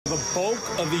The bulk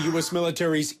of the U.S.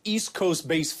 military's East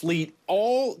Coast-based fleet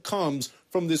all comes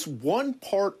from this one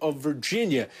part of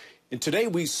Virginia. And today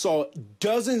we saw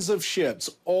dozens of ships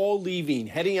all leaving,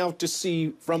 heading out to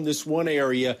sea from this one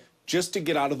area just to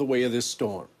get out of the way of this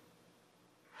storm.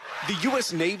 The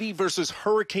U.S. Navy versus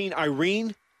Hurricane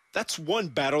Irene, that's one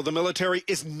battle the military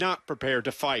is not prepared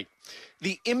to fight.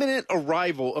 The imminent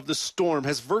arrival of the storm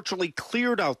has virtually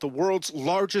cleared out the world's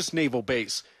largest naval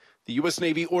base. The U.S.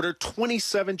 Navy ordered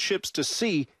 27 ships to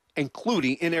sea,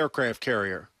 including an aircraft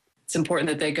carrier. It's important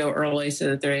that they go early so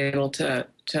that they're able to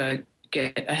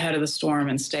get ahead of the storm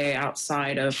and stay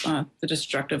outside of the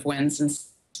destructive winds.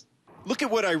 Look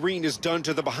at what Irene has done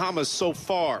to the Bahamas so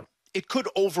far. It could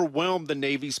overwhelm the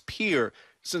Navy's pier,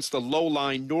 since the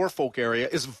low-lying Norfolk area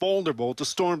is vulnerable to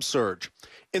storm surge.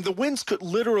 And the winds could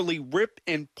literally rip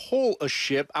and pull a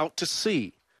ship out to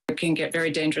sea. It can get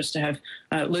very dangerous to have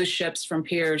loose ships from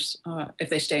piers if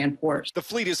they stay in port. The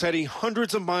fleet is heading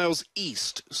hundreds of miles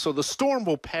east, so the storm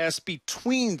will pass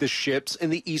between the ships in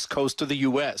the east coast of the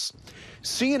U.S.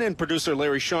 CNN producer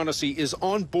Larry Shaughnessy is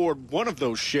on board one of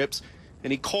those ships,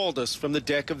 and he called us from the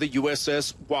deck of the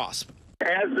USS Wasp.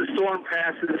 As the storm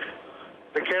passes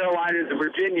the Carolinas and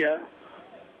Virginia,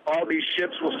 all these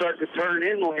ships will start to turn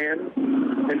inland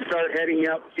and start heading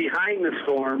up behind the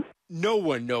storm. No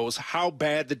one knows how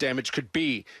bad the damage could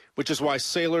be, which is why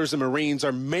sailors and Marines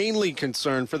are mainly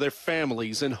concerned for their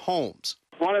families and homes.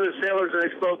 One of the sailors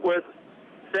that I spoke with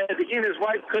said he and his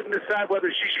wife couldn't decide whether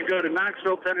she should go to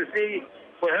Knoxville, Tennessee,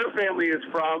 where her family is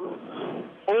from,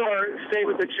 or stay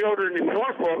with the children in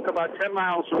Norfolk, about 10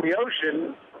 miles from the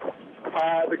ocean.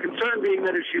 The concern being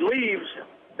that if she leaves,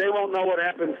 they won't know what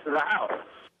happens to the house.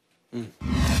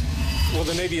 Well,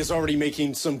 the Navy is already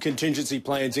making some contingency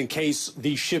plans in case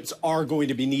these ships are going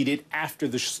to be needed after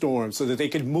the storm, so that they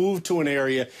could move to an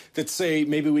area that, say,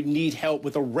 maybe would need help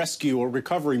with a rescue or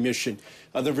recovery mission.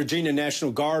 The Virginia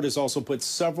National Guard has also put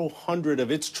several hundred of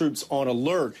its troops on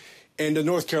alert. And the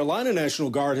North Carolina National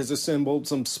Guard has assembled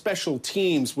some special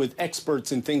teams with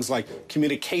experts in things like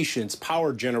communications,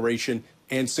 power generation,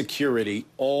 and security,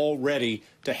 all ready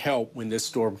to help when this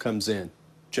storm comes in.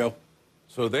 Joe?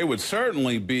 So they would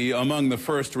certainly be among the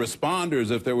first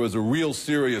responders if there was a real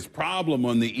serious problem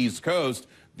on the East Coast.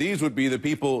 These would be the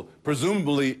people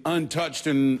presumably untouched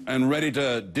and ready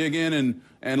to dig in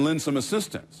and lend some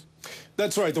assistance.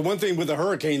 That's right. The one thing with a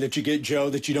hurricane that you get, Joe,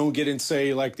 that you don't get in,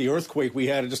 say, like the earthquake we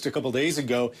had just a couple days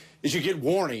ago, is you get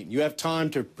warning. You have time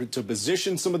to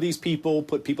position some of these people,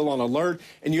 put people on alert,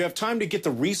 and you have time to get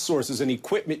the resources and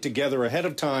equipment together ahead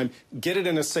of time, get it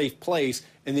in a safe place,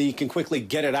 and then you can quickly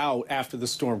get it out after the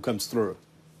storm comes through.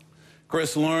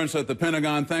 Chris Lawrence at the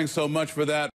Pentagon, thanks so much for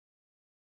that.